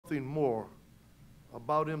something more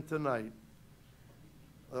about him tonight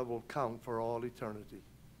that will count for all eternity.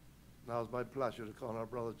 Now it's my pleasure to call on our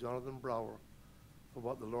brother Jonathan Brower for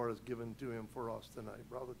what the Lord has given to him for us tonight.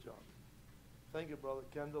 Brother John. Thank you, Brother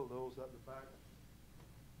Kendall, those at the back.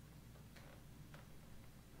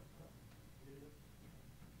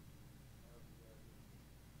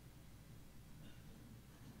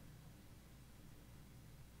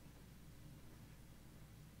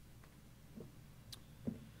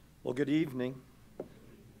 Well, good evening.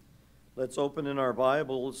 Let's open in our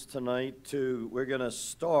Bibles tonight we're going to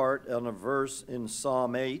start on a verse in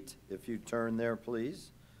Psalm 8. If you turn there,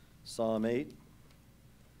 please. Psalm 8.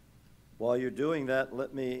 While you're doing that,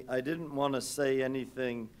 I didn't want to say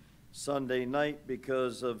anything Sunday night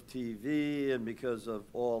because of TV and because of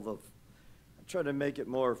I'm trying to make it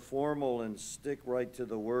more formal and stick right to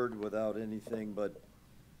the word without anything, but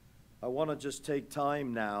I want to just take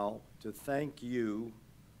time now to thank you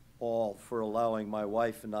all for allowing my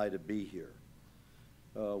wife and I to be here.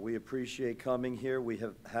 We appreciate coming here. We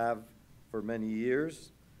have for many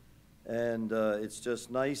years, and it's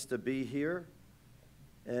just nice to be here.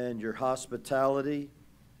 And your hospitality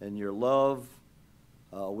and your love,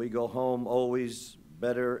 we go home always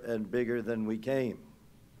better and bigger than we came.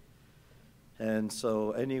 And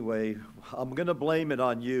so anyway, I'm going to blame it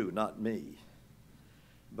on you, not me.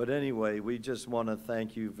 But anyway, we just want to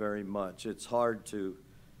thank you very much. It's hard to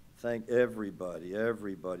thank everybody.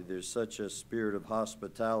 There's such a spirit of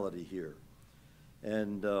hospitality here.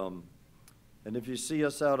 And if you see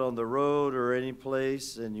us out on the road or any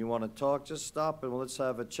place and you want to talk, just stop and let's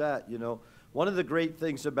have a chat. You know, one of the great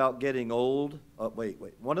things about getting old,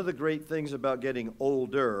 one of the great things about getting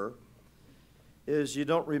older is you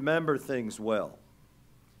don't remember things well.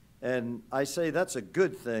 And I say that's a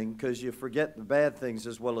good thing because you forget the bad things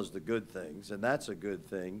as well as the good things, and that's a good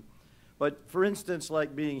thing. But for instance,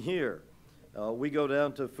 like being here, we go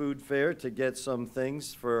down to Food Fair to get some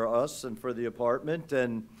things for us and for the apartment,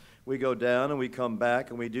 and we go down and we come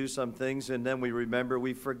back and we do some things, and then we remember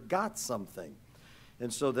we forgot something.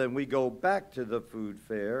 And so then we go back to the food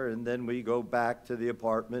fair, and then we go back to the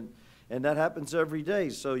apartment, and that happens every day.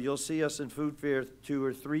 So you'll see us in Food Fair 2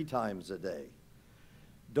 or 3 times a day.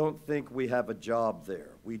 Don't think we have a job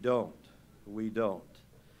there. We don't.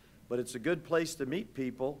 But it's a good place to meet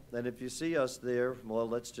people, and if you see us there, well,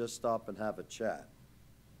 let's just stop and have a chat.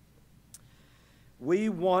 We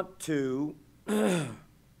want to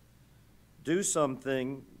do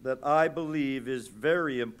something that I believe is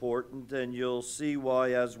very important, and you'll see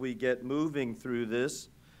why as we get moving through this.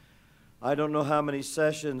 I don't know how many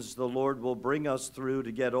sessions the Lord will bring us through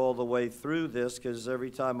to get all the way through this, because every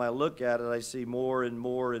time I look at it, I see more and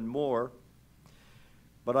more and more.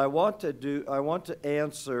 But I want to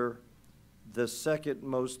answer the second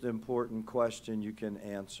most important question you can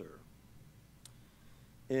answer.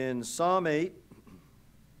 In Psalm 8,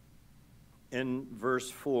 in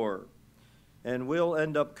verse 4, and we'll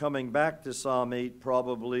end up coming back to Psalm 8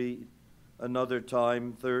 probably another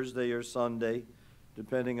time, Thursday or Sunday,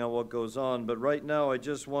 depending on what goes on. But right now I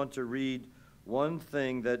just want to read one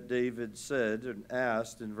thing that David said and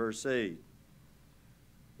asked in verse 8.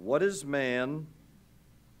 What is man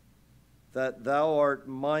that thou art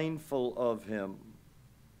mindful of him,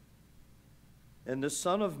 and the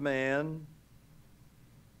Son of Man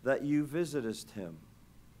that you visitest him?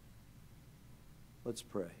 Let's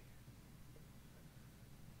pray.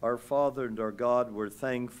 Our Father and our God, we're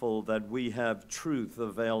thankful that we have truth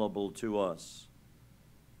available to us.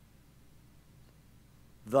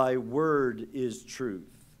 Thy word is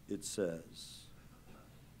truth, it says.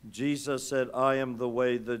 Jesus said, I am the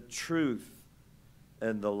way, the truth,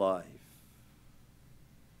 and the life.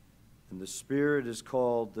 And the Spirit is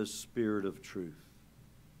called the Spirit of truth.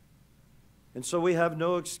 And so we have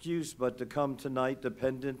no excuse but to come tonight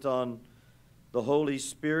dependent on the Holy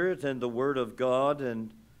Spirit and the Word of God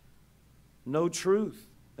and know truth.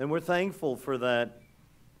 And we're thankful for that.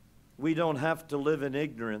 We don't have to live in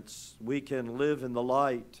ignorance. We can live in the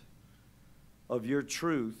light of your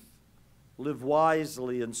truth, live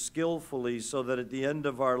wisely and skillfully so that at the end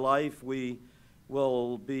of our life we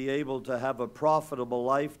will be able to have a profitable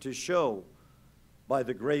life to show by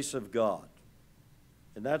the grace of God.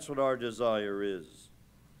 And that's what our desire is.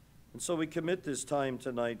 And so we commit this time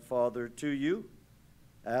tonight, Father, to you,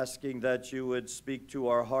 asking that you would speak to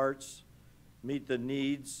our hearts, meet the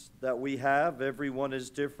needs that we have. Everyone is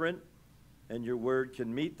different, and your word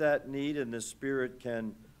can meet that need, and the Spirit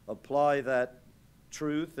can apply that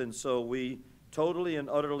truth. And so we totally and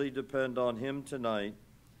utterly depend on him tonight,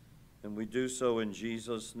 and we do so in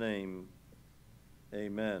Jesus' name.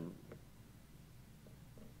 Amen.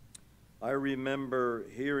 I remember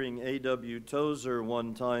hearing A.W. Tozer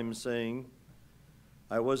one time saying,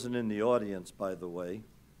 I wasn't in the audience, by the way.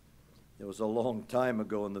 It was a long time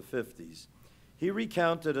ago in the 50s. He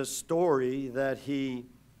recounted a story that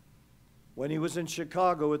when he was in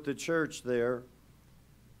Chicago at the church there,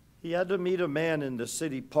 he had to meet a man in the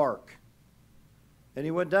city park. And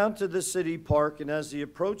he went down to the city park, and as he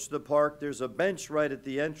approached the park, there's a bench right at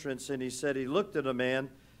the entrance, and he said he looked at a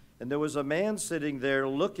man, and there was a man sitting there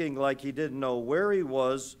looking like he didn't know where he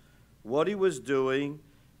was, what he was doing,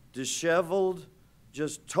 disheveled,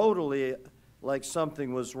 just totally like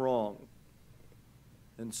something was wrong.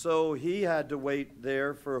 And so he had to wait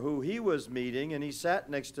there for who he was meeting, and he sat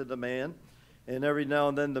next to the man, and every now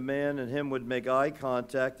and then the man and him would make eye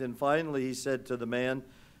contact, and finally he said to the man,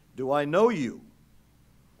 "Do I know you?"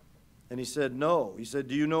 And he said, "No." He said,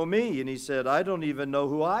 "Do you know me?" And he said, "I don't even know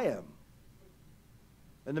who I am."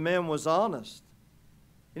 And the man was honest.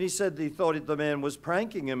 And he said he thought the man was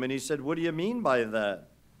pranking him, and he said, "What do you mean by that?"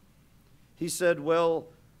 He said, "Well,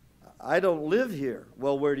 I don't live here."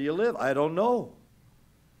 "Well, where do you live?" "I don't know."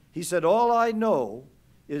 He said, "All I know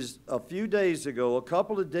is a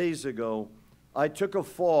couple of days ago, I took a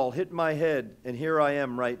fall, hit my head, and here I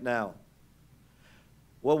am right now."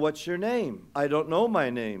 "Well, what's your name?" "I don't know my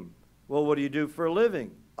name." "Well, what do you do for a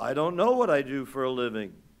living?" "I don't know what I do for a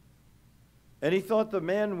living." And he thought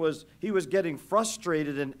he was getting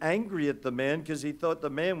frustrated and angry at the man because he thought the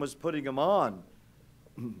man was putting him on.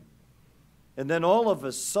 And then all of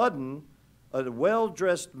a sudden, a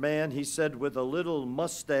well-dressed man, he said, with a little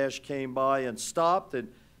mustache came by and stopped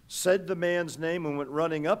and said the man's name and went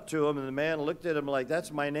running up to him. And the man looked at him like,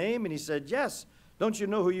 "That's my name?" And he said, "Yes. Don't you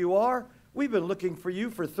know who you are? We've been looking for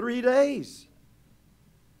you for 3 days."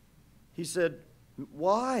 He said,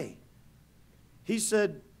 "Why?" He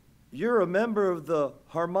said, "You're a member of the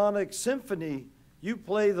harmonic symphony. You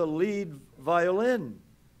play the lead violin.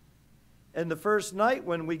 And the first night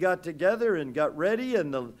when we got together and got ready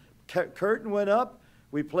and the curtain went up,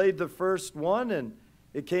 we played the first one and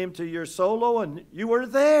it came to your solo and you were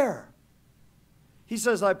there." He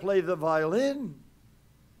says, "I play the violin."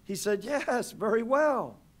 He said, "Yes, very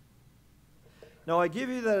well." Now I give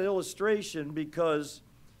you that illustration because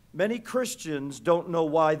many Christians don't know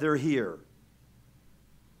why they're here.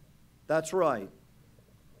 That's right.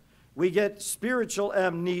 We get spiritual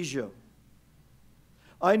amnesia.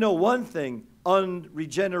 I know one thing,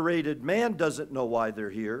 unregenerated man doesn't know why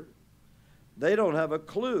they're here. They don't have a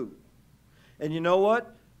clue. And you know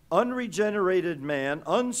what? Unregenerated man,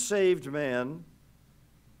 unsaved man,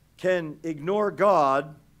 can ignore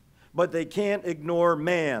God, but they can't ignore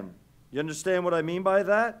man. You understand what I mean by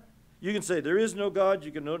that? You can say there is no God,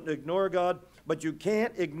 you can ignore God, but you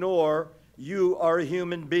can't ignore you are a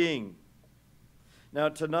human being. Now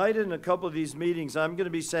tonight in a couple of these meetings, I'm going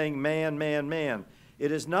to be saying man, man, man.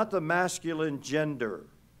 It is not the masculine gender.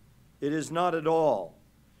 It is not at all.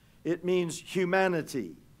 It means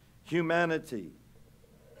humanity, humanity.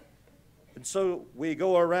 And so we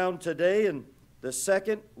go around today and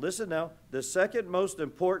listen now, the second most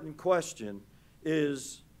important question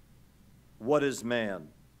is, what is man?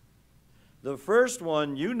 The first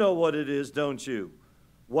one, you know what it is, don't you?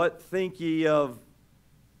 What think ye of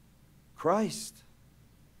Christ?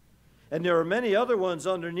 And there are many other ones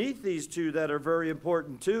underneath these two that are very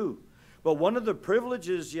important too. But one of the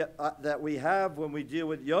privileges that we have when we deal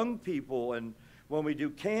with young people and when we do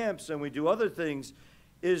camps and we do other things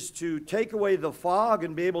is to take away the fog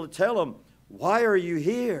and be able to tell them, why are you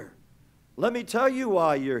here? Let me tell you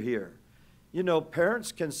why you're here. You know,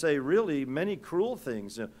 parents can say really many cruel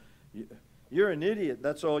things. You're an idiot,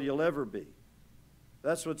 that's all you'll ever be.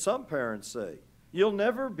 That's what some parents say. You'll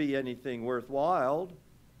never be anything worthwhile.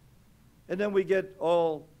 And then we get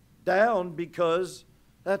all down because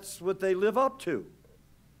that's what they live up to.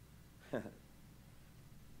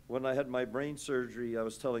 When I had my brain surgery, I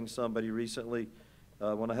was telling somebody recently,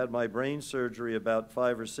 when I had my brain surgery about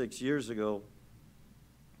 5 or 6 years ago,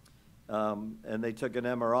 and they took an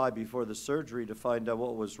MRI before the surgery to find out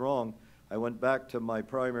what was wrong, I went back to my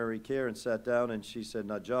primary care and sat down, and she said,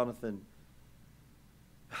 "Now, Jonathan,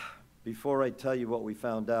 before I tell you what we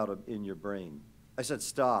found out in your brain." I said,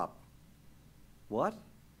 "Stop." "What?"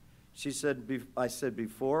 She said, I said,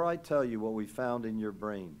 "Before I tell you what we found in your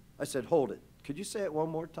brain." I said, "Hold it. Could you say it one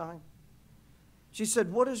more time?" She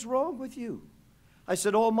said, "What is wrong with you?" I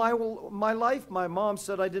said, "All my life, my mom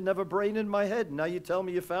said I didn't have a brain in my head. Now you tell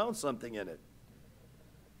me you found something in it."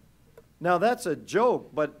 Now that's a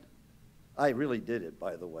joke, but I really did it,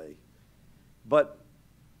 by the way. But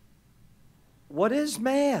what is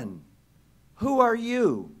man? Who are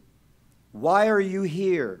you? Why are you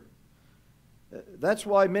here? That's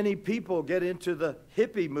why many people get into the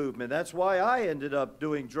hippie movement. That's why I ended up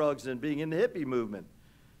doing drugs and being in the hippie movement.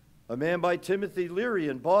 A man by Timothy Leary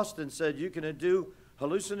in Boston said, you can do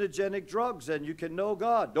hallucinogenic drugs and you can know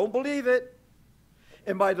God. Don't believe it.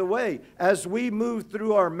 And by the way, as we move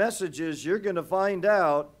through our messages, you're going to find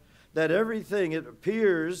out that everything, it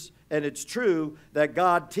appears, and it's true, that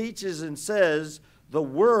God teaches and says, the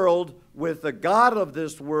world with the God of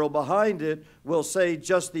this world behind it will say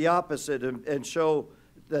just the opposite and show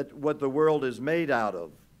that what the world is made out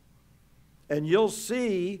of. And you'll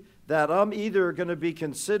see that I'm either going to be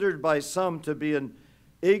considered by some to be an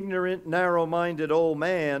ignorant, narrow-minded old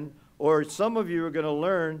man, or some of you are going to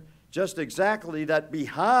learn just exactly that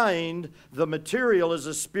behind the material is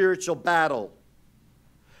a spiritual battle.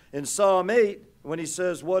 In Psalm 8, when he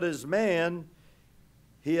says, what is man?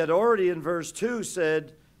 He had already in verse 2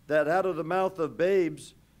 said that out of the mouth of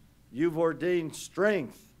babes you've ordained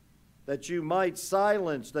strength, that you might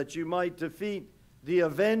silence, that you might defeat the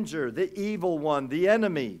avenger, the evil one, the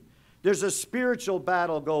enemy. There's a spiritual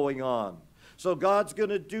battle going on. So God's going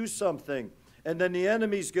to do something, and then the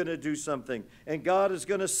enemy's going to do something, and God is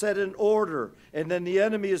going to set an order, and then the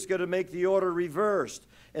enemy is going to make the order reversed,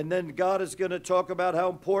 and then God is going to talk about how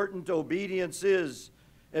important obedience is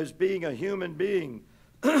as being a human being.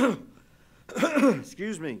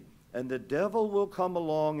 Excuse me. And the devil will come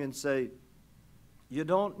along and say, you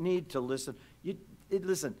don't need to listen.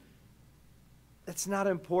 Listen, it's not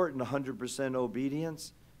important 100%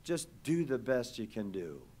 obedience. Just do the best you can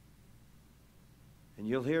do. And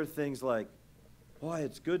you'll hear things like, boy,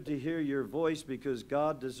 it's good to hear your voice because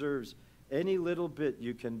God deserves any little bit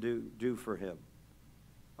you can do for him.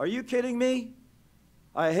 Are you kidding me?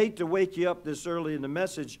 I hate to wake you up this early in the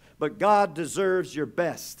message, but God deserves your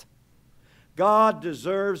best. God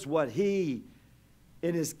deserves what he,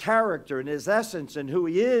 in his character, in his essence, and who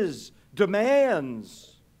he is,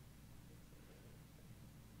 demands.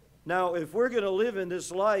 Now, if we're going to live in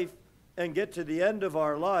this life and get to the end of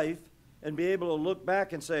our life and be able to look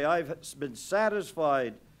back and say, I've been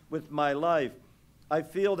satisfied with my life, I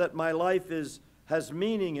feel that my life has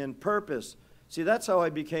meaning and purpose. See, that's how I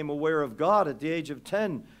became aware of God. At the age of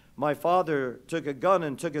 10, my father took a gun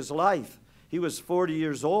and took his life. He was 40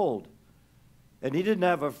 years old. And he didn't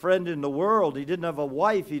have a friend in the world. He didn't have a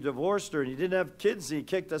wife. He divorced her. And he didn't have kids. He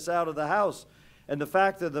kicked us out of the house. And the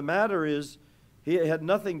fact of the matter is, he had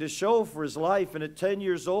nothing to show for his life. And at 10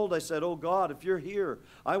 years old, I said, oh, God, if you're here,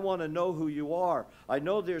 I want to know who you are. I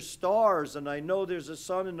know there's stars, and I know there's a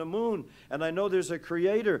sun and a moon, and I know there's a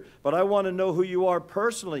creator, but I want to know who you are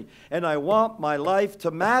personally, and I want my life to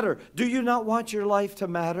matter. Do you not want your life to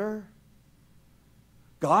matter?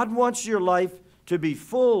 God wants your life to be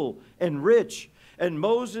full and rich. And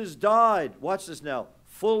Moses died, watch this now,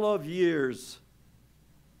 full of years.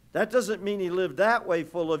 That doesn't mean he lived that way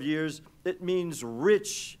full of years. It means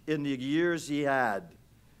rich in the years he had.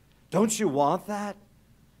 Don't you want that?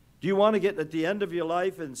 Do you want to get at the end of your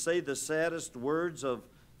life and say the saddest words of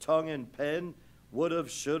tongue and pen? Would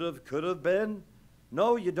have, should have, could have been?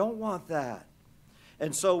 No, you don't want that.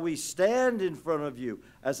 And so we stand in front of you,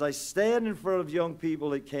 as I stand in front of young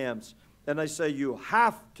people at camps, and I say, you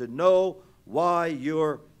have to know why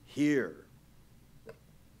you're here.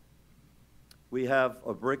 We have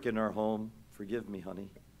a brick in our home. Forgive me, honey.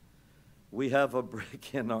 We have a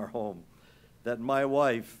brick in our home that my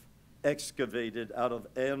wife excavated out of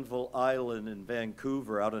Anvil Island in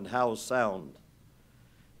Vancouver, out in Howe Sound.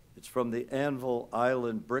 It's from the Anvil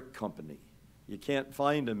Island Brick Company. You can't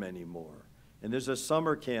find them anymore. And there's a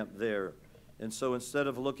summer camp there. And so instead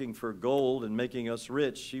of looking for gold and making us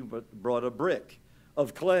rich, she brought a brick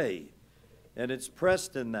of clay. And it's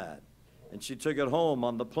pressed in that. And she took it home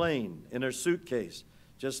on the plane in her suitcase,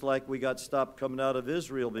 just like we got stopped coming out of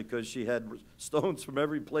Israel because she had stones from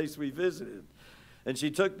every place we visited. And she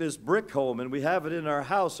took this brick home, and we have it in our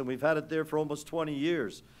house, and we've had it there for almost 20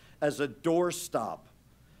 years as a doorstop.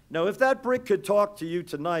 Now, if that brick could talk to you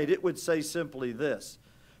tonight, it would say simply this: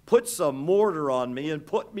 put some mortar on me and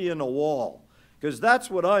put me in a wall, because that's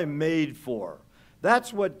what I'm made for.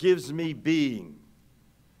 That's what gives me being.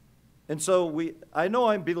 And so I know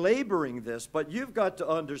I'm belaboring this, but you've got to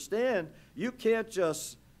understand, you can't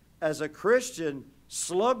just, as a Christian,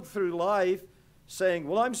 slug through life saying,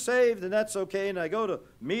 well, I'm saved and that's okay, and I go to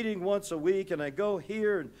meeting once a week and I go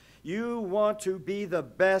here. And you want to be the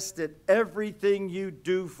best at everything you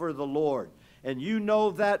do for the Lord. And you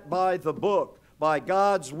know that by the book, by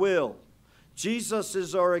God's will. Jesus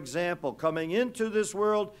is our example. Coming into this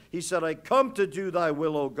world, he said, I come to do thy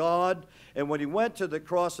will, O God. And when he went to the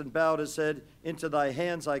cross and bowed his head, into thy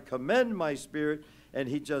hands I commend my spirit, and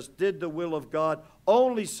he just did the will of God,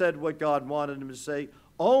 only said what God wanted him to say,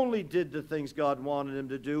 only did the things God wanted him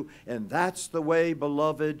to do, and that's the way,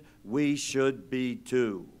 beloved, we should be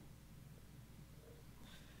too.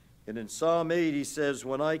 And in Psalm 8, he says,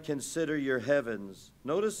 when I consider your heavens,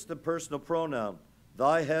 notice the personal pronoun,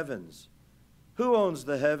 thy heavens. Who owns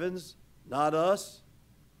the heavens? Not us.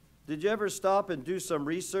 Did you ever stop and do some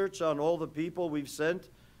research on all the people we've sent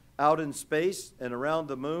out in space and around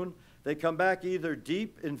the moon? They come back either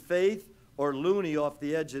deep in faith or loony off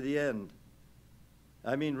the edge of the end.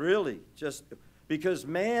 I mean, really, just because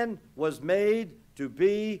man was made to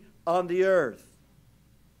be on the earth.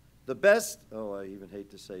 The best, oh, I even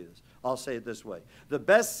hate to say this. I'll say it this way. The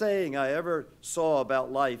best saying I ever saw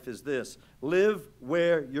about life is this: live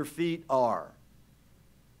where your feet are.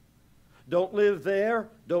 Don't live there,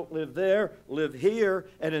 don't live there, live here.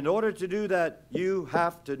 And in order to do that, you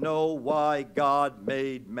have to know why God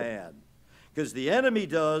made man. Because the enemy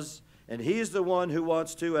does, and he's the one who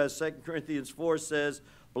wants to, as 2 Corinthians 4 says,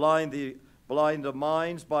 blind the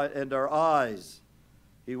minds and our eyes.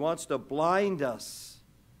 He wants to blind us.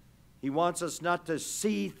 He wants us not to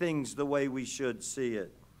see things the way we should see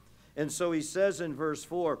it. And so he says in verse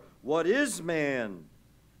 4, what is man?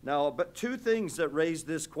 Now, but two things that raise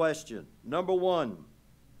this question. Number one,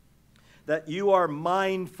 that you are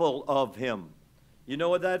mindful of him. You know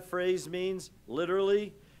what that phrase means?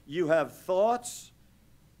 Literally, you have thoughts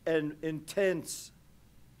and intents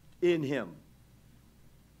in him.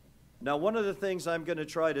 Now, one of the things I'm going to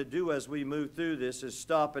try to do as we move through this is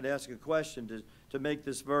stop and ask a question to make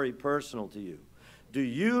this very personal to you. Do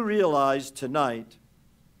you realize tonight,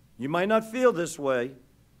 you might not feel this way,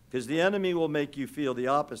 because the enemy will make you feel the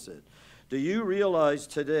opposite. Do you realize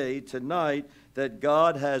tonight, that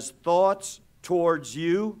God has thoughts towards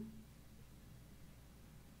you?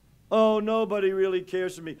 Oh, nobody really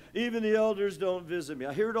cares for me. Even the elders don't visit me.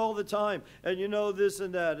 I hear it all the time. And you know this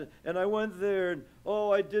and that. And I went there, and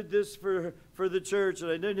oh, I did this for the church,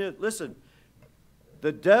 and I didn't. Listen,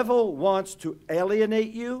 the devil wants to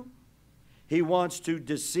alienate you. He wants to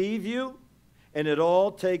deceive you. And it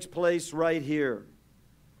all takes place right here.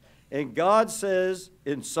 And God says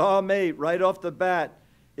in Psalm 8, right off the bat,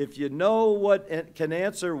 if you know what can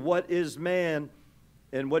answer what is man,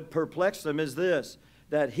 and what perplexed him is this,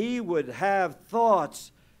 that he would have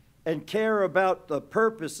thoughts and care about the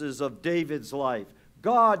purposes of David's life.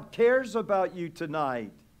 God cares about you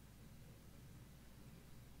tonight.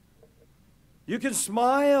 You can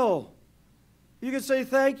smile. You can say,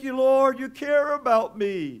 thank you, Lord, you care about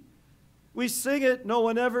me. We sing it, no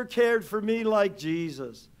one ever cared for me like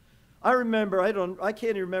Jesus. I remember, I can't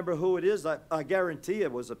even remember who it is. I guarantee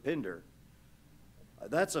it was a Pinder.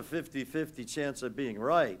 That's a 50-50 chance of being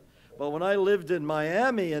right. But when I lived in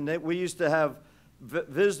Miami, and we used to have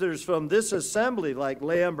visitors from this assembly, like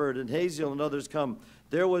Lambert and Hazel and others come,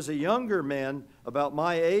 there was a younger man about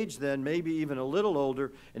my age then, maybe even a little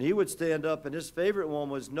older, and he would stand up, and his favorite one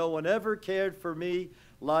was, no one ever cared for me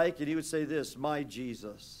like, and he would say this, my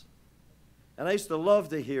Jesus. And I used to love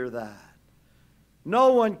to hear that.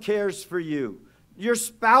 No one cares for you. Your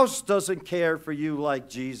spouse doesn't care for you like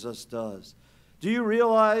Jesus does. Do you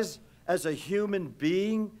realize, as a human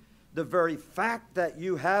being, the very fact that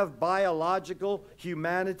you have biological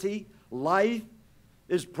humanity, life,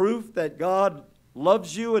 is proof that God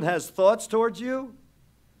loves you and has thoughts towards you?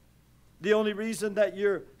 The only reason that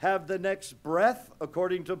you have the next breath,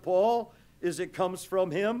 according to Paul, is it comes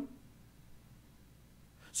from him.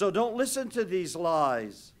 So don't listen to these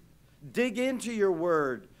lies. Dig into your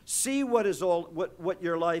word. See what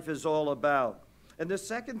your life is all about. And the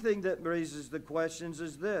second thing that raises the questions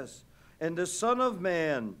is this. And the Son of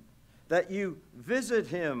Man, that you visit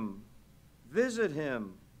him. Visit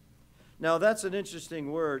him. Now that's an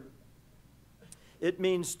interesting word. It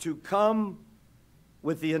means to come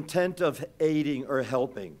with the intent of aiding or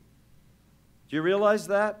helping. Do you realize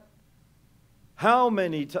that? How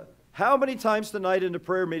many times tonight in the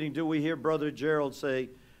prayer meeting do we hear Brother Jerold say,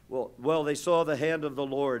 well, they saw the hand of the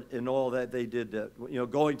Lord in all that they did,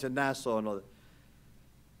 going to Nassau and all that.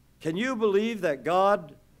 Can you believe that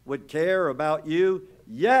God would care about you?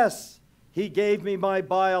 Yes, he gave me my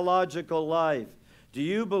biological life. Do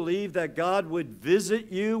you believe that God would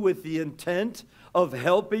visit you with the intent of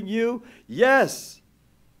helping you? Yes,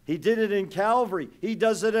 he did it in Calvary. He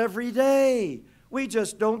does it every day. We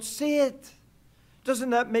just don't see it. Doesn't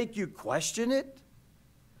that make you question it?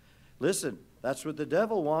 Listen. That's what the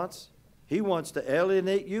devil wants. He wants to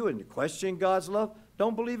alienate you and question God's love.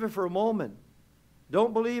 Don't believe it for a moment.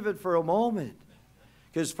 Don't believe it for a moment.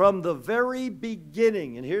 Because from the very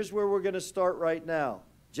beginning, and here's where we're going to start right now.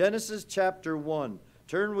 Genesis chapter 1.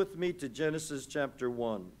 Turn with me to Genesis chapter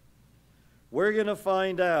 1. We're going to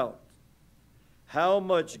find out how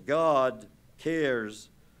much God cares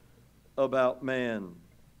about man.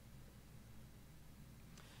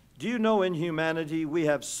 Do you know in humanity we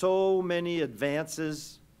have so many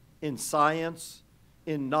advances in science,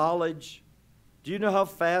 in knowledge? Do you know how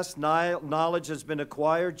fast knowledge has been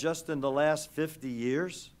acquired just in the last 50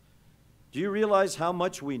 years? Do you realize how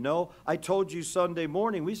much we know? I told you Sunday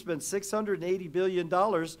morning we spent $680 billion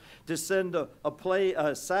to send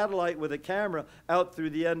a satellite with a camera out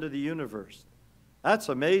through the end of the universe. That's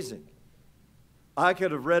amazing. I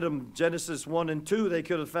could have read them Genesis 1 and 2. They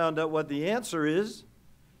could have found out what the answer is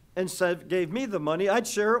and gave me the money. I'd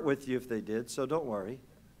share it with you if they did, so don't worry.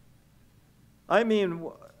 I mean,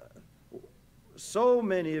 so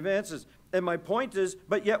many advances. And my point is,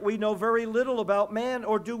 but yet we know very little about man,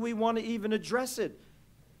 or do we want to even address it?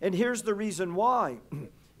 And here's the reason why.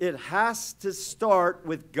 It has to start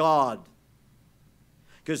with God,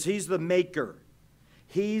 because He's the maker.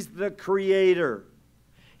 He's the creator.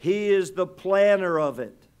 He is the planner of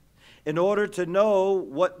it. In order to know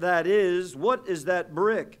what is that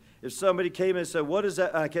brick? If somebody came and said, what is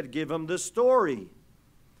that? I could give them the story.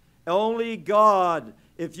 Only God.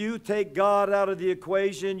 If you take God out of the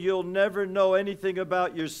equation, you'll never know anything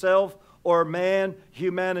about yourself or man,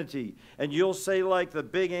 humanity. And you'll say like the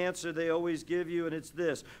big answer they always give you, and it's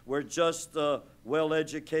this: we're just a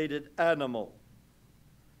well-educated animal.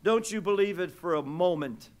 Don't you believe it for a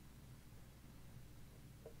moment?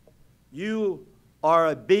 You are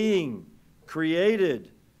a being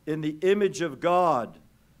created in the image of God,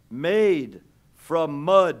 made from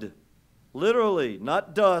mud. Literally,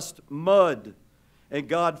 not dust, mud. And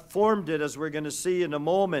God formed it, as we're going to see in a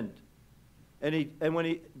moment. And when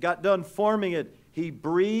He got done forming it, He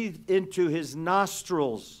breathed into His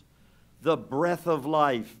nostrils the breath of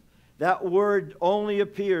life. That word only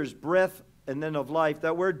appears, breath and then of life.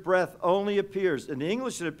 That word breath only appears. In the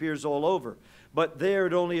English it appears all over. But there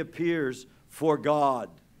it only appears for God.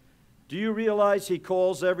 Do you realize He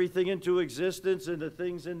calls everything into existence, and the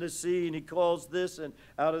things in the sea, and He calls this and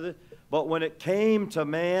out of this? But when it came to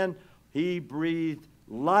man, He breathed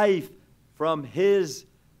life from His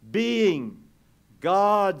being,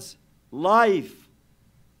 God's life.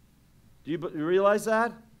 Do you realize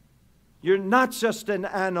that? You're not just an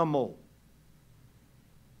animal.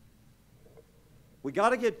 We got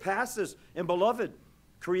to get past this. And beloved,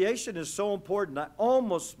 creation is so important. I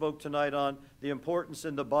almost spoke tonight on the importance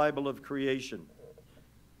in the Bible of creation.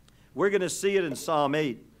 We're going to see it in Psalm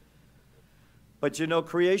 8. But you know,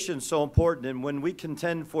 creation is so important, and when we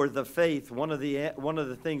contend for the faith, one of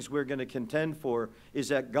the things we're going to contend for is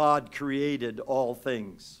that God created all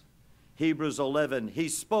things. Hebrews 11, He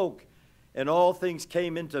spoke, and all things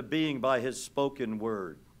came into being by His spoken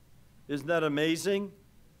word. Isn't that amazing?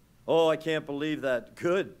 Oh, I can't believe that.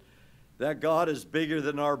 Good. That God is bigger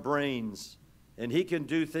than our brains, and He can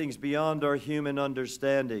do things beyond our human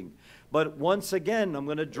understanding. But once again, I'm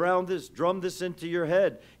going to drum this into your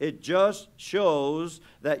head. It just shows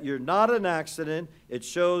that you're not an accident. It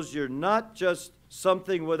shows you're not just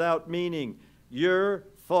something without meaning. Your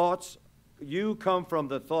thoughts, you come from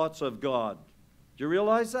the thoughts of God. Do you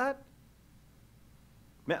realize that?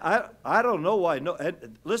 Man, I don't know why. No,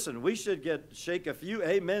 listen, we should shake a few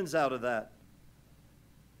amens out of that.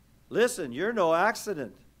 Listen, you're no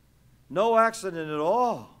accident. No accident at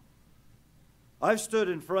all. I've stood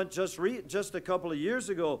in front just a couple of years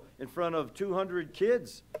ago in front of 200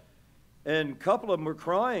 kids, and a couple of them were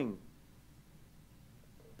crying.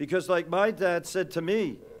 Because like my dad said to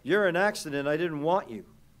me, you're an accident, I didn't want you.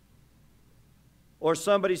 Or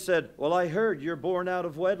somebody said, well, I heard you're born out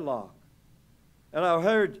of wedlock. And I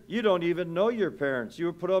heard you don't even know your parents. You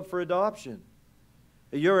were put up for adoption.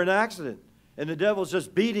 You're an accident. And the devil's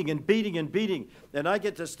just beating and beating and beating. And I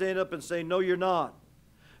get to stand up and say, no, you're not.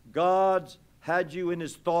 God's had you in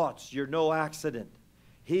His thoughts. You're no accident.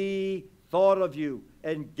 He thought of you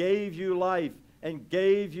and gave you life and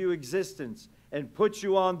gave you existence and put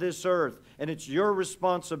you on this earth. And it's your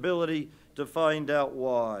responsibility to find out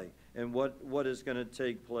why and what is going to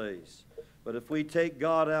take place. But if we take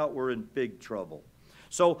God out, we're in big trouble.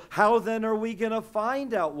 So how then are we going to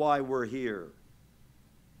find out why we're here?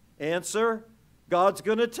 Answer, God's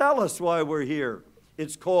going to tell us why we're here.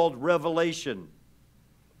 It's called revelation.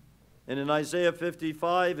 And in Isaiah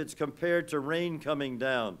 55, it's compared to rain coming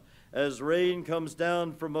down. As rain comes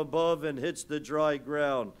down from above and hits the dry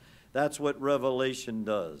ground, that's what revelation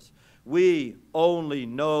does. We only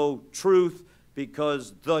know truth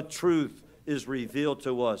because the truth is revealed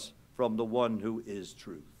to us from the one who is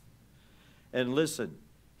truth. And listen,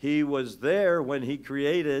 He was there when he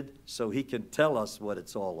created, so he can tell us what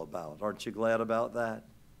it's all about. Aren't you glad about that?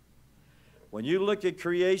 When you look at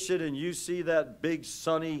creation and you see that big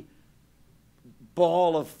sunny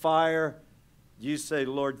ball of fire, you say,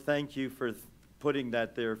 Lord, thank you for putting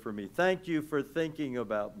that there for me. Thank you for thinking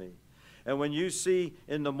about me. And when you see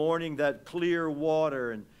in the morning that clear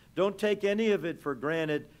water, and don't take any of it for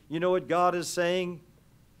granted, you know what God is saying?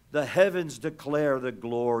 The heavens declare the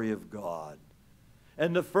glory of God,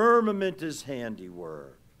 and the firmament is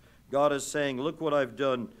handiwork. God is saying, look what I've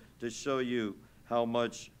done to show you how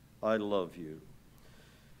much I love you.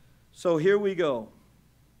 So here we go.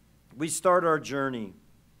 We start our journey.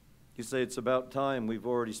 You say it's about time. We've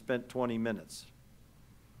already spent 20 minutes.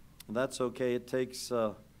 And that's okay. It takes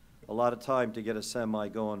a lot of time to get a semi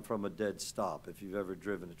going from a dead stop. If you've ever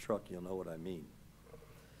driven a truck, you'll know what I mean.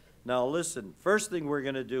 Now listen, first thing we're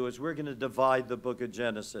going to do is we're going to divide the book of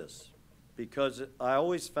Genesis, because I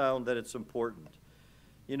always found that it's important.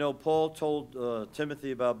 You know, Paul told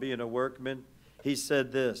Timothy about being a workman. He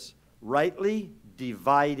said this, rightly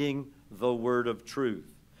dividing the word of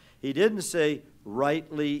truth. He didn't say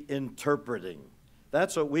rightly interpreting.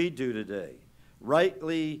 That's what we do today,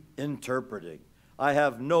 rightly interpreting. I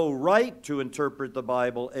have no right to interpret the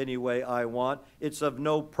Bible any way I want. It's of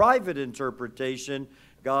no private interpretation.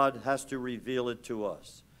 God has to reveal it to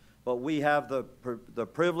us. But we have the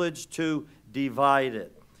privilege to divide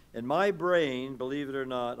it. In my brain, believe it or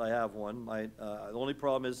not, I have one. The only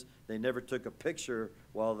problem is they never took a picture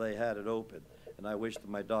while they had it open. And I wish that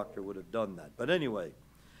my doctor would have done that. But anyway,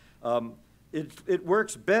 it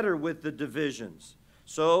works better with the divisions.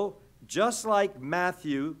 So just like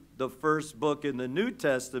Matthew, the first book in the New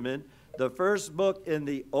Testament, the first book in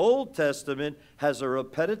the Old Testament has a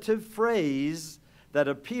repetitive phrase that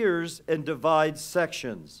appears and divides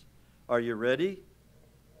sections. Are you ready?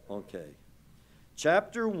 Okay.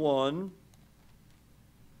 Chapter 1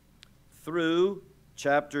 through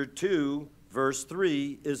chapter 2, verse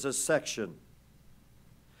 3 is a section.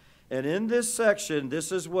 And in this section,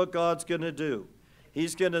 this is what God's going to do.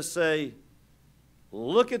 He's going to say,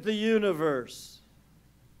 look at the universe.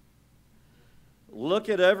 Look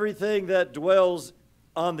at everything that dwells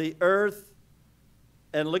on the earth,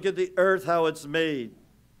 and look at the earth, how it's made.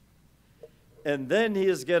 And then he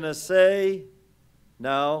is going to say,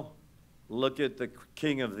 now, look at the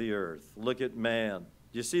king of the earth. Look at man.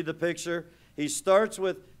 Do you see the picture? He starts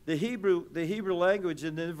with the Hebrew language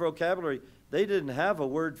in the vocabulary. They didn't have a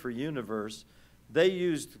word for universe. They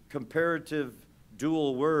used comparative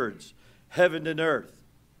dual words, heaven and earth.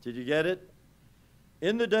 Did you get it?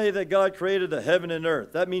 In the day that God created the heaven and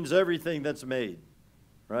earth, that means everything that's made,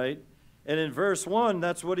 right? And in verse 1,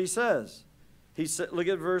 that's what he says. He said, look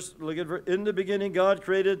at verse, in the beginning God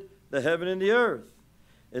created the heaven and the earth.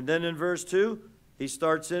 And then in verse 2, he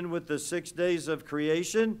starts in with the 6 days of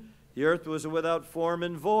creation. The earth was without form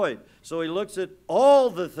and void. So he looks at all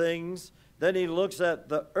the things, then he looks at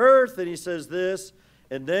the earth and he says this,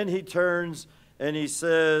 and then he turns and he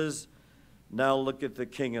says, now look at the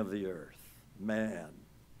king of the earth, man.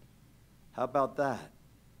 How about that?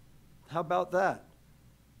 How about that?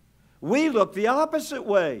 We look the opposite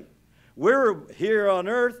way. We're here on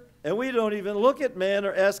earth, and we don't even look at man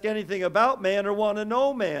or ask anything about man or want to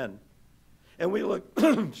know man. And we look,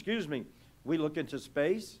 excuse me, we look into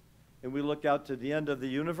space, and we look out to the end of the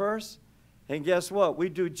universe, and guess what? We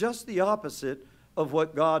do just the opposite of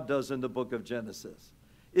what God does in the book of Genesis.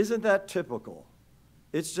 Isn't that typical?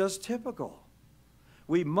 It's just typical.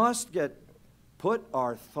 We must put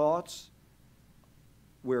our thoughts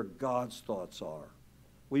where God's thoughts are.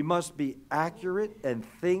 We must be accurate and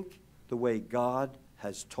think the way God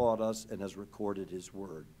has taught us and has recorded his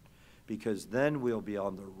word, because then we'll be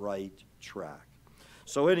on the right track.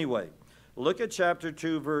 So anyway, look at chapter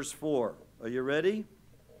 2, verse 4. Are you ready?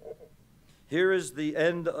 Here is the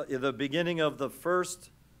end, the beginning of the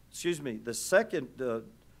second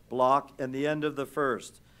block and the end of the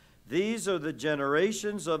first. These are the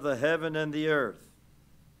generations of the heaven and the earth.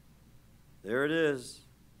 There it is.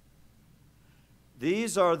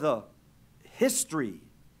 These are the history,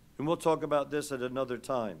 and we'll talk about this at another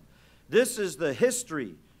time. This is the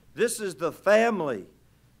history. This is the family.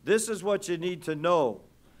 This is what you need to know.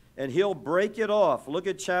 And he'll break it off. Look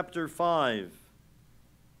at chapter 5.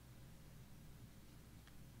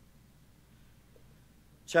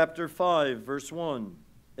 Chapter 5, verse 1.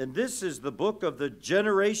 And this is the book of the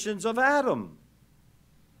generations of Adam.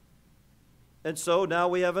 And so now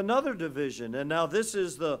we have another division. And now this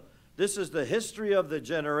is the history of the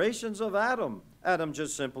generations of Adam. Adam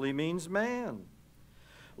just simply means man.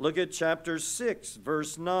 Look at chapter 6,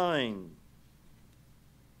 verse 9.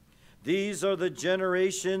 These are the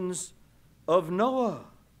generations of Noah.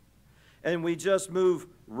 And we just move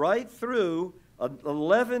right through.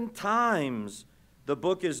 11 times the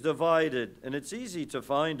book is divided, and it's easy to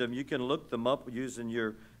find them. You can look them up using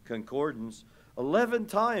your concordance. 11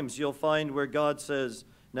 times you'll find where God says,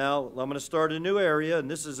 now I'm going to start a new area, and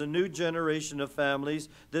this is a new generation of families.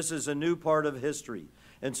 This is a new part of history.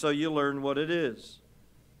 And so you learn what it is.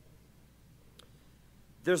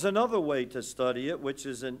 There's another way to study it, which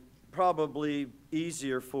is probably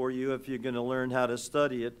easier for you if you're going to learn how to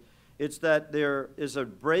study it. It's that there is a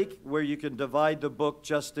break where you can divide the book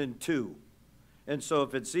just in two. And so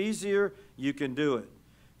if it's easier, you can do it.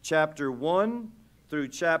 Chapter 1 through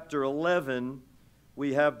chapter 11,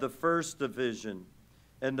 we have the first division.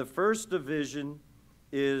 And the first division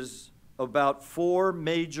is about 4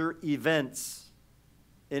 major events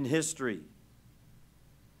in history.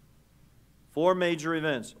 4 major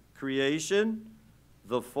events: creation,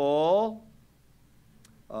 the fall,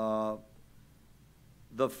 the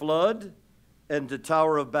flood, and the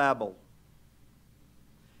Tower of Babel.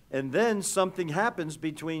 And then something happens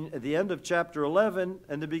between the end of chapter 11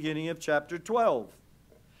 and the beginning of chapter 12.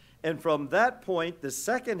 And from that point, the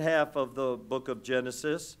second half of the book of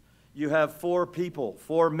Genesis, you have 4 people,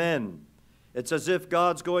 4 men. It's as if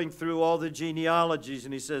God's going through all the genealogies,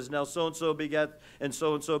 and he says, now so-and-so begat, and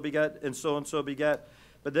so-and-so begat, and so-and-so begat.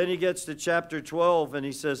 But then he gets to chapter 12, and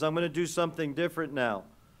he says, I'm going to do something different now.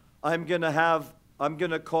 I'm going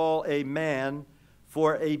to call a man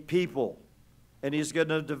for a people. And he's going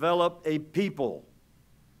to develop a people.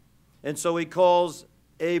 And so he calls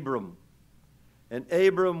Abram. And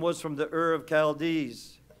Abram was from the Ur of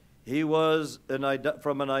Chaldees. He was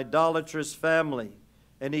from an idolatrous family.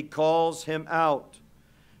 And he calls him out.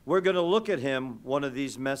 We're going to look at him, one of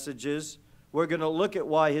these messages. We're going to look at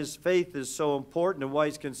why his faith is so important and why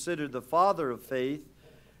he's considered the father of faith.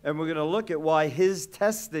 And we're going to look at why his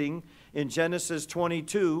testing in Genesis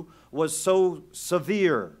 22 was so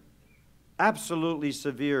severe. Absolutely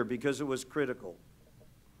severe, because it was critical.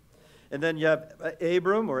 And then you have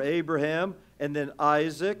Abram or Abraham, and then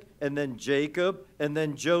Isaac, and then Jacob, and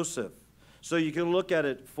then Joseph. So you can look at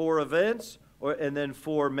it 4 events, and then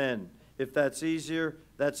 4 men. If that's easier,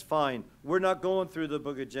 that's fine. We're not going through the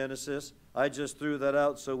book of Genesis. I just threw that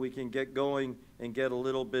out so we can get going and get a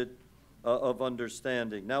little bit of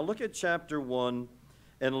understanding. Now look at chapter 1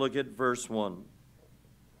 and look at verse 1.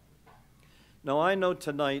 Now, I know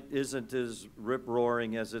tonight isn't as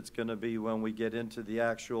rip-roaring as it's going to be when we get into the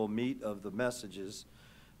actual meat of the messages,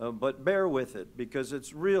 but bear with it, because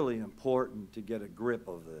it's really important to get a grip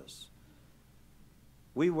of this.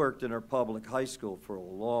 We worked in our public high school for a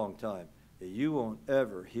long time. You won't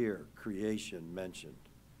ever hear creation mentioned.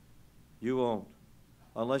 You won't,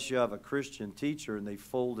 unless you have a Christian teacher and they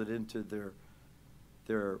fold it into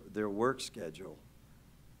their work schedule.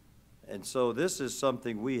 And so this is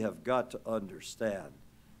something we have got to understand,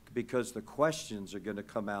 because the questions are going to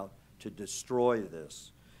come out to destroy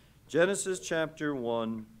this. Genesis chapter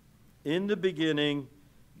 1, in the beginning,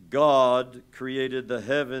 God created the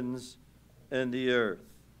heavens and the earth.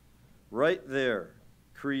 Right there,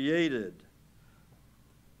 created.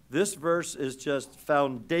 This verse is just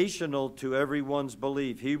foundational to everyone's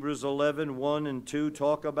belief. Hebrews 11, 1 and 2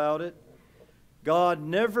 talk about it. God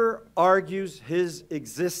never argues his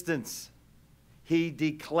existence. He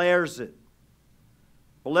declares it.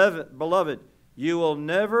 Beloved, you will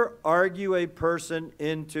never argue a person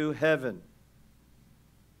into heaven.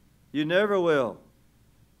 You never will.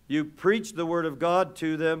 You preach the word of God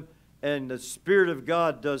to them, and the Spirit of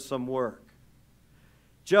God does some work.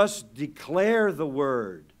 Just declare the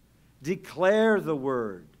word. Declare the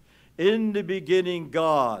word. In the beginning,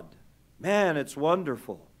 God. Man, it's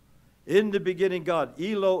wonderful. In the beginning, God,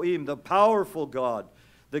 Elohim, the powerful God,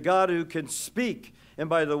 the God who can speak. And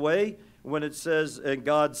by the way, when it says, and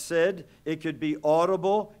God said, it could be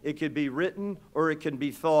audible, it could be written, or it can be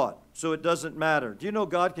thought. So it doesn't matter. Do you know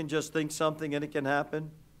God can just think something and it can happen?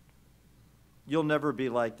 You'll never be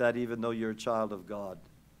like that, even though you're a child of God.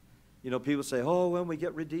 You know, people say, oh, when we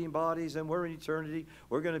get redeemed bodies and we're in eternity,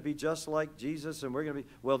 we're going to be just like Jesus, and we're going to be,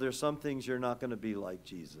 well, there's some things you're not going to be like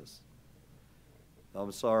Jesus.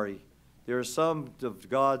 I'm sorry. There are some of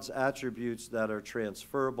God's attributes that are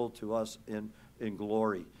transferable to us in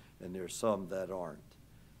glory, and there's some that aren't.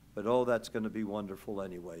 But oh, that's going to be wonderful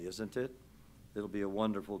anyway, isn't it? It'll be a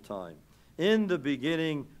wonderful time. In the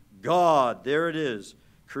beginning, God, there it is,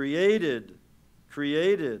 created.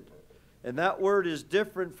 And that word is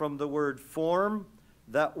different from the word form.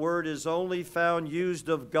 That word is only found used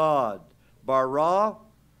of God. Bara,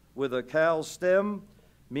 with a kal stem,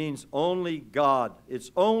 means only God. It's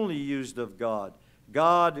only used of God.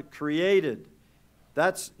 God created.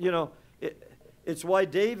 That's, it's why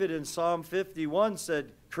David in Psalm 51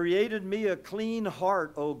 said, created me a clean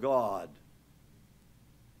heart, O God.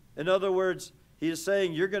 In other words, he is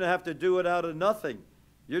saying you're going to have to do it out of nothing.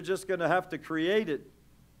 You're just going to have to create it.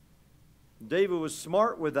 David was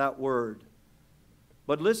smart with that word.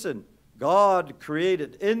 But listen, God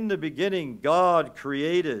created. In the beginning, God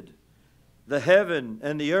created the heaven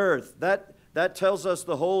and the earth. That tells us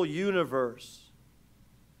the whole universe.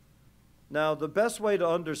 Now, the best way to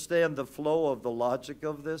understand the flow of the logic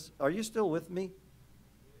of this, are you still with me?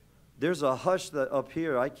 There's a hush that up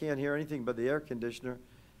here. I can't hear anything but the air conditioner.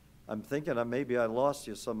 I'm thinking maybe I lost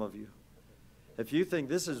you, some of you. If you think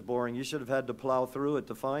this is boring, you should have had to plow through it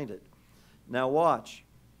to find it. Now watch.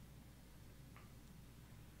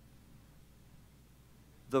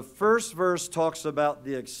 The first verse talks about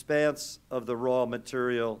the expanse of the raw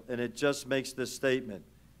material, and it just makes this statement: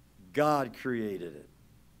 God created it.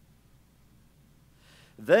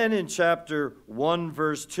 Then in chapter 1,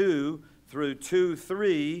 verse 2 through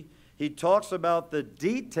 2:3, he talks about the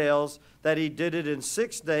details that he did it in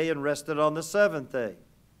 6 days and rested on the 7th day.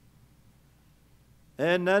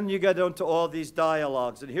 And then you get into all these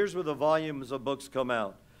dialogues, and here's where the volumes of books come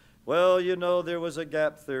out. Well, there was a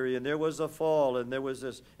gap theory, and there was a fall, and there was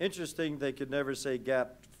this interesting, they could never say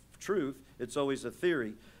gap truth. It's always a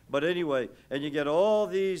theory. But anyway, and you get all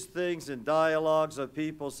these things and dialogues of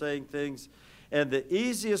people saying things. And the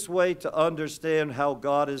easiest way to understand how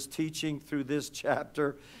God is teaching through this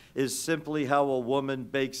chapter is simply how a woman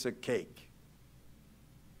bakes a cake.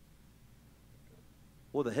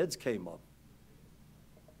 Well, the heads came up.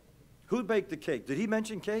 Who baked the cake? Did he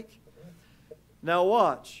mention cake? Now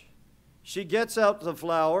watch. She gets out the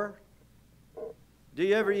flour. Do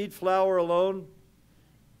you ever eat flour alone?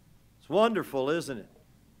 It's wonderful, isn't it?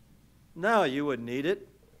 No, you wouldn't eat it.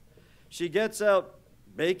 She gets out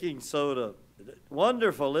baking soda.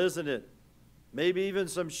 Wonderful, isn't it? Maybe even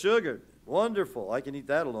some sugar. Wonderful. I can eat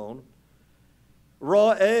that alone.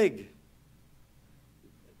 Raw egg.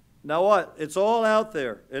 Now what? It's all out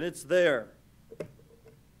there, and it's there.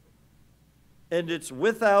 And it's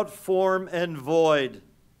without form and void.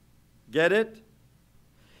 Get it?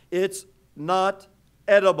 It's not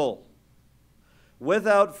edible.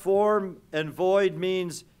 Without form and void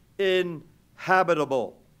means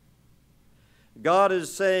inhabitable. God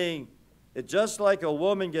is saying, it's just like a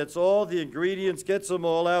woman gets all the ingredients, gets them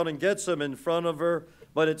all out and gets them in front of her,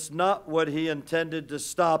 but it's not what he intended to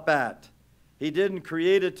stop at. He didn't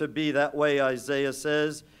create it to be that way, Isaiah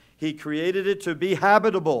says. He created it to be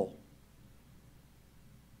habitable.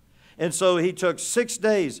 And so he took 6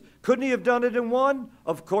 days. Couldn't he have done it in one?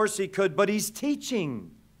 Of course he could, but he's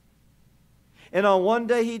teaching. And on one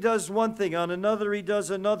day he does one thing, on another he does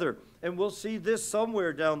another. And we'll see this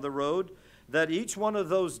somewhere down the road, that each one of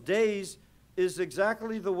those days is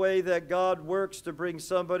exactly the way that God works to bring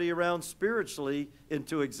somebody around spiritually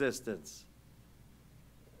into existence.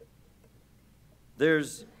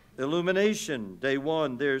 There's illumination, day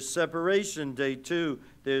 1. There's separation, day 2.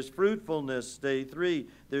 There's fruitfulness, day 3.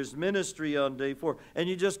 There's ministry on day 4. And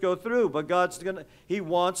you just go through. But He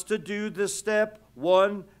wants to do this step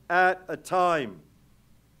one at a time.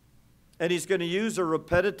 And He's going to use a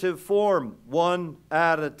repetitive form, one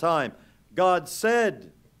at a time. God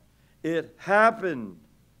said, it happened.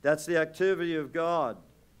 That's the activity of God.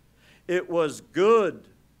 It was good.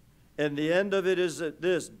 And the end of it is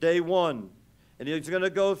this, day 1. And he's going to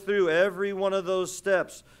go through every one of those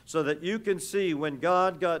steps so that you can see when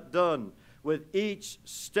God got done with each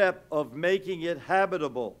step of making it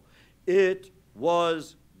habitable, it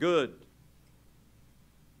was good.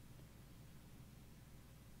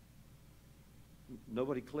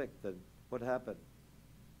 Nobody clicked. Then what happened?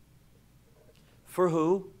 For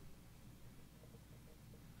who?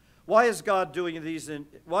 Why is God doing these?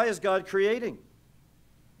 Why is God creating?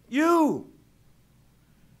 You.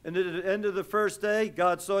 And at the end of the first day,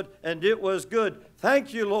 God saw it, and it was good.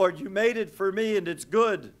 Thank you, Lord, you made it for me, and it's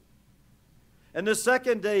good. And the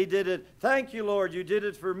second day He did it. Thank you, Lord, you did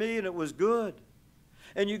it for me, and it was good.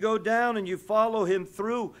 And you go down and you follow Him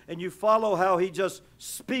through, and you follow how He just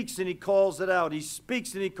speaks and He calls it out. He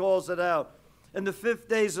speaks and He calls it out. And the 5th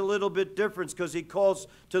day is a little bit different because He calls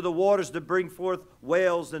to the waters to bring forth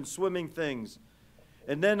whales and swimming things.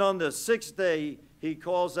 And then on the 6th day, He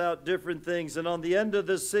calls out different things. And on the end of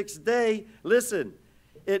the 6th day, listen,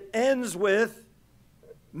 it ends with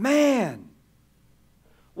man.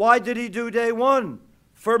 Why did He do day 1?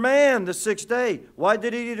 For man, the 6th day. Why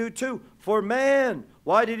did He do 2? For man.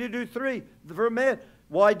 Why did He do 3? For man.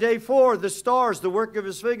 Why day 4? The stars, the work of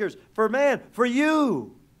His fingers. For man. For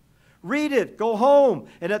you. Read it. Go home.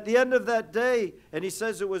 And at the end of that day, and he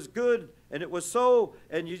says it was good, and it was so,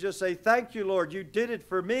 and you just say, thank you, Lord, you did it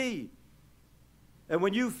for me. And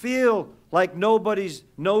when you feel like nobody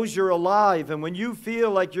knows you're alive, and when you feel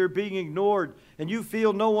like you're being ignored, and you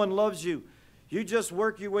feel no one loves you, you just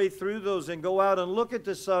work your way through those and go out and look at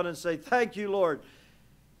the sun and say, thank you, Lord.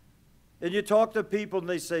 And you talk to people and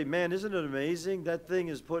they say, man, isn't it amazing? That thing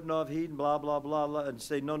is putting off heat and blah, blah, blah, blah. And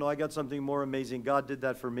say, no, I got something more amazing. God did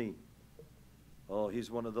that for me. Oh, he's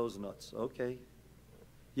one of those nuts. Okay.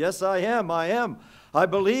 Yes, I am. I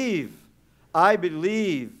believe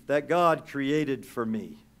that God created for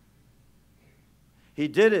me. He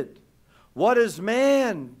did it. What is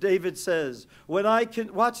man, David says, when I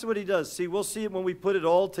can, watch what he does. See, we'll see it when we put it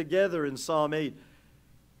all together in Psalm 8.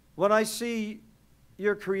 When I see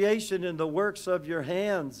your creation and the works of your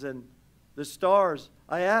hands and the stars,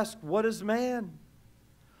 I ask, what is man?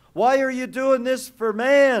 Why are you doing this for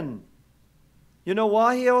man? You know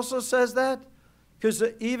why he also says that? Because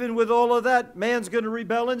even with all of that, man's going to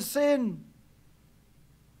rebel and sin.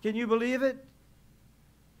 Can you believe it?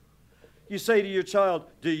 You say to your child,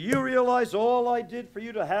 do you realize all I did for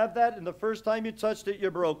you to have that? And the first time you touched it, you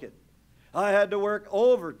broke it. I had to work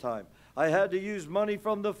overtime. I had to use money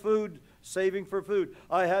from the food, saving for food.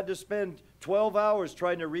 I had to spend 12 hours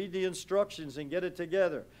trying to read the instructions and get it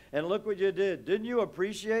together. And look what you did. Didn't you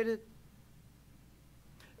appreciate it?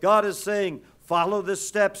 God is saying, follow the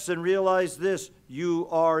steps and realize this. You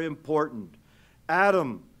are important.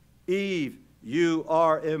 Adam, Eve, you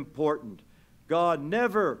are important. God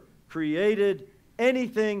never created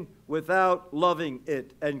anything without loving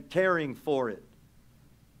it and caring for it.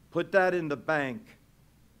 Put that in the bank.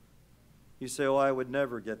 You say, oh, I would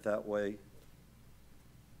never get that way.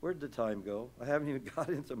 Where'd the time go? I haven't even got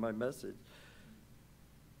into my message.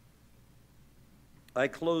 I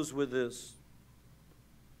close with this.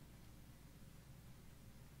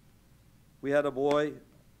 We had a boy.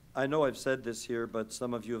 I know I've said this here, but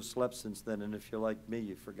some of you have slept since then, and if you're like me,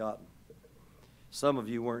 you've forgotten. Some of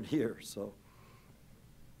you weren't here, so.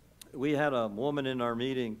 We had a woman in our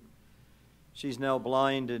meeting. She's now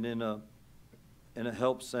blind and in a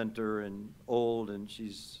help center and old, and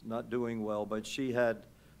she's not doing well, but she had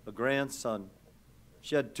a grandson.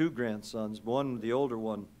 She had 2 grandsons, one, the older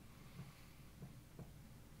one.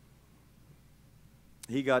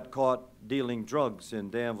 He got caught dealing drugs in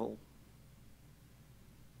Danville.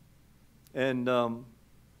 And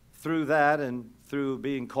through that and through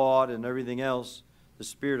being caught and everything else, the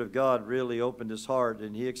Spirit of God really opened his heart,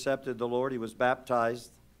 and he accepted the Lord. He was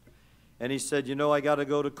baptized. And he said, you know, I got to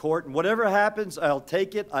go to court, and whatever happens, I'll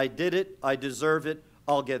take it. I did it. I deserve it.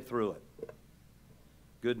 I'll get through it.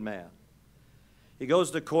 Good man. He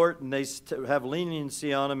goes to court, and they have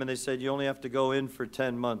leniency on him, and they said, you only have to go in for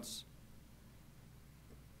 10 months.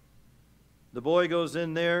 The boy goes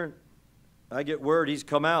in there. I get word he's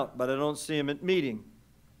come out, but I don't see him at meeting.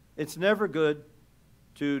 It's never good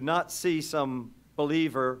to not see some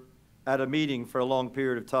believer at a meeting for a long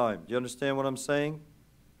period of time. Do you understand what I'm saying?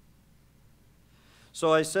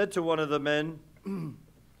 So I said to one of the men,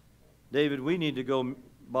 David, we need to go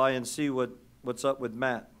by and see what's up with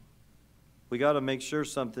Matt. We got to make sure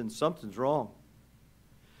something's wrong.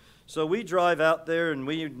 So we drive out there and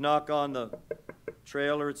we knock on the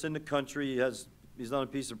trailer. It's in the country. He's on a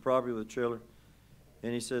piece of property with a trailer.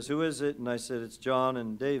 And he says, who is it? And I said, it's John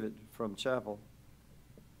and David from chapel.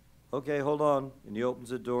 Okay, hold on. And he opens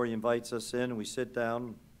the door. He invites us in, and we sit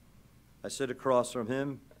down. I sit across from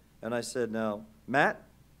him, and I said, now, Matt,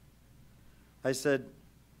 I said,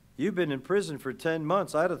 you've been in prison for 10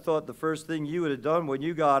 months. I'd have thought the first thing you would have done when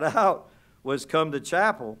you got out was come to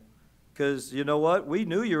chapel. Because you know what? We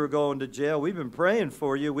knew you were going to jail. We've been praying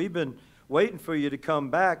for you. We've been waiting for you to come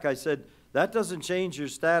back. I said, that doesn't change your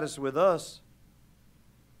status with us.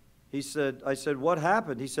 I said, what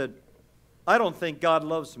happened? He said, I don't think God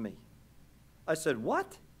loves me. I said,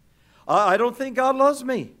 what? I don't think God loves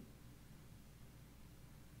me.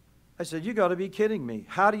 I said, you got to be kidding me.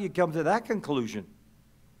 How do you come to that conclusion?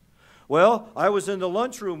 Well, I was in the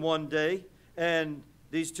lunchroom one day, and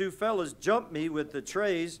these 2 fellas jumped me with the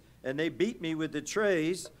trays, and they beat me with the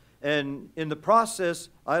trays, and in the process,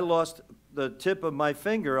 I lost the tip of my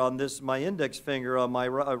finger on this, my index finger on my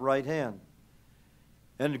right hand.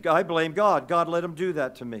 And I blame God. God let him do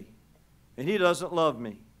that to me. And he doesn't love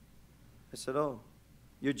me. I said, oh,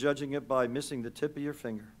 you're judging it by missing the tip of your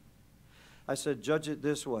finger. I said, judge it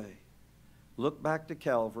this way. Look back to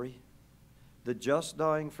Calvary, the just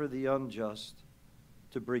dying for the unjust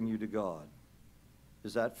to bring you to God.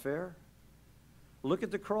 Is that fair? Look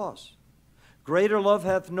at the cross. Greater love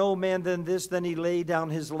hath no man than this, than he lay down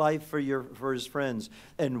his life for his friends.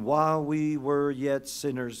 And while we were yet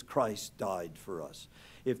sinners, Christ died for us.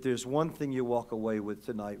 If there's one thing you walk away with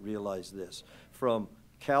tonight, realize this. From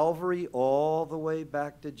Calvary all the way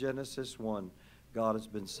back to Genesis 1, God has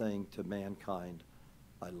been saying to mankind,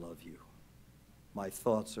 I love you. My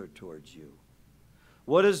thoughts are towards you.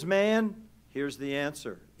 What is man? Here's the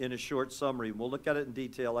answer in a short summary. We'll look at it in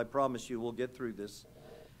detail. I promise you we'll get through this.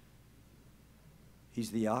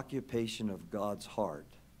 He's the occupation of God's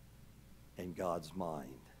heart and God's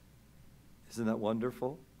mind. Isn't that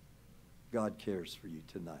wonderful? God cares for you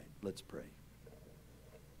tonight. Let's pray.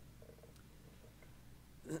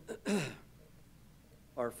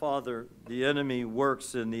 Our Father, the enemy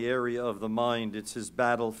works in the area of the mind. It's his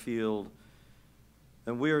battlefield.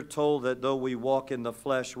 And we are told that though we walk in the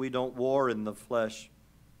flesh, we don't war in the flesh.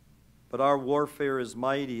 But our warfare is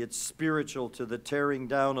mighty. It's spiritual, to the tearing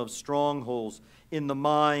down of strongholds in the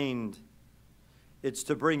mind. It's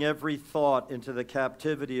to bring every thought into the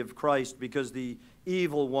captivity of Christ, because the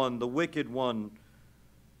evil one, the wicked one,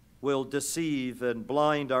 will deceive and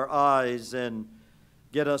blind our eyes and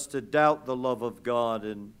get us to doubt the love of God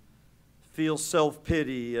and feel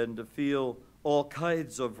self-pity and to feel all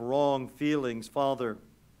kinds of wrong feelings. Father,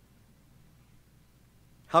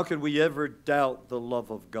 how could we ever doubt the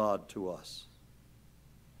love of God to us?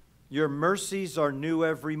 Your mercies are new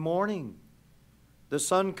every morning. The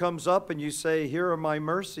sun comes up and you say, here are my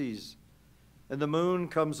mercies. And the moon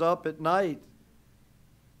comes up at night.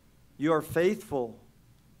 You are faithful.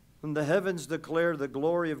 And the heavens declare the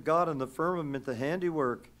glory of God, and the firmament the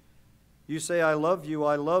handiwork. You say, I love you,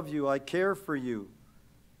 I care for you.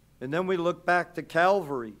 And then we look back to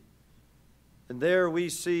Calvary, and there we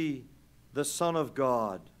see the Son of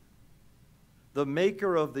God, the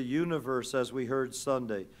maker of the universe, as we heard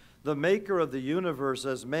Sunday. The maker of the universe,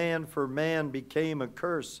 as man for man became a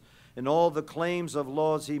curse, and all the claims of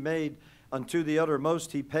laws he made, unto the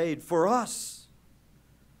uttermost he paid for us.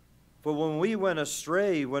 For when we went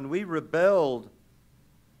astray, when we rebelled,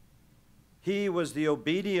 he was the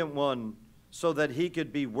obedient one, so that he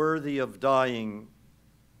could be worthy of dying.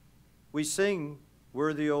 We sing,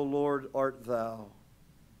 worthy, O Lord, art thou,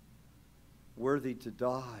 worthy to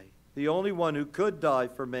die. The only one who could die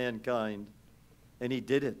for mankind. And he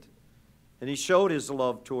did it. And he showed his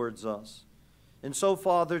love towards us. And so,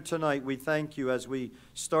 Father, tonight we thank you as we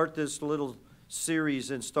start this little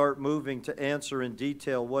series and start moving to answer in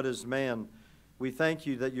detail what is man. We thank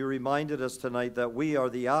you that you reminded us tonight that we are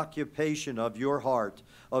the occupation of your heart,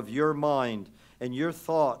 of your mind, and your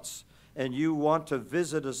thoughts. And you want to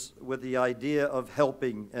visit us with the idea of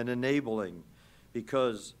helping and enabling,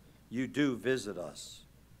 because you do visit us.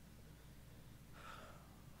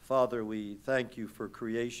 Father, we thank you for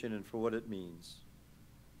creation and for what it means.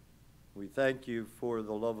 We thank you for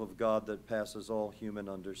the love of God that passes all human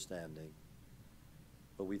understanding.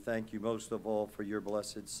 But we thank you most of all for your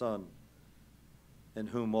blessed Son, in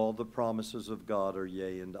whom all the promises of God are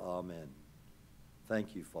yea and amen.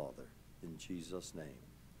 Thank you, Father. In Jesus' name,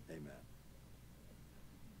 amen.